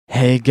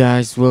Hey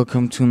guys,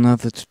 welcome to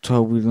another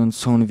tutorial on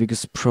Sony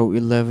Vegas Pro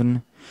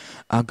 11.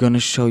 I'm gonna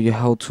show you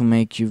how to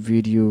make your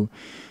video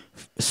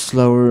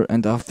slower,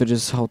 and after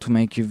this how to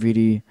make your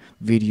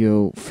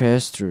video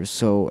faster.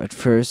 So at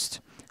first,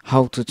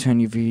 how to turn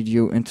your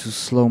video into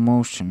slow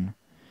motion.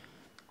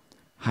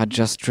 I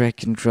just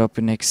drag and drop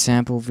an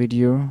example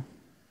video.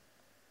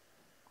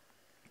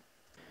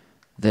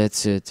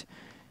 That's it.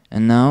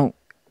 And now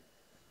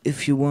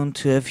if you want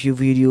to have your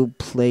video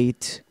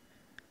played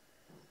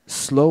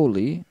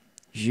slowly,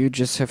 you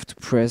just have to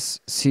press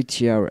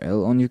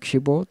Ctrl on your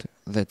keyboard.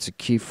 That's a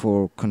key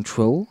for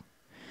control.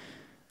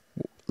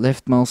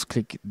 Left mouse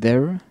click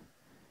there,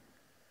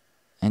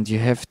 and you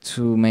have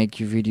to make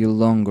your video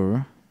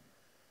longer,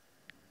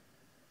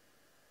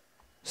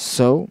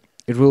 so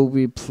it will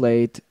be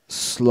played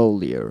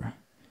slowlier.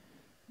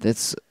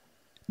 That's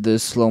the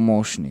slow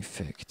motion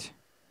effect.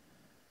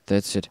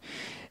 That's it.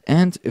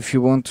 And if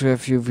you want to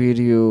have your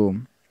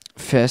video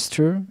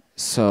faster,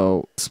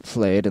 so it's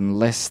played in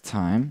less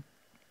time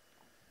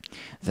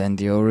than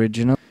the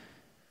original,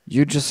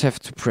 you just have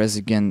to press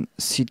again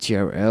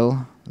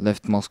Ctrl,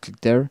 left mouse click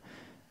there.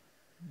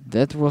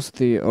 That was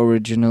the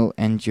original,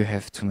 and you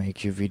have to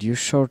make your video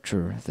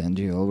shorter than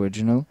the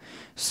original.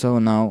 So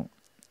now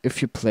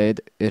if you play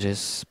it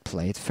is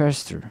played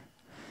faster.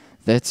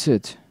 That's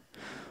it.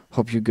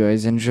 Hope you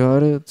guys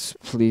enjoyed it.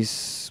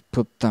 Please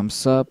put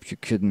thumbs up. You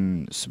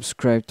can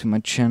subscribe to my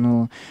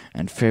channel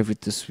and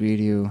favorite this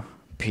video.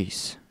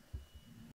 Peace.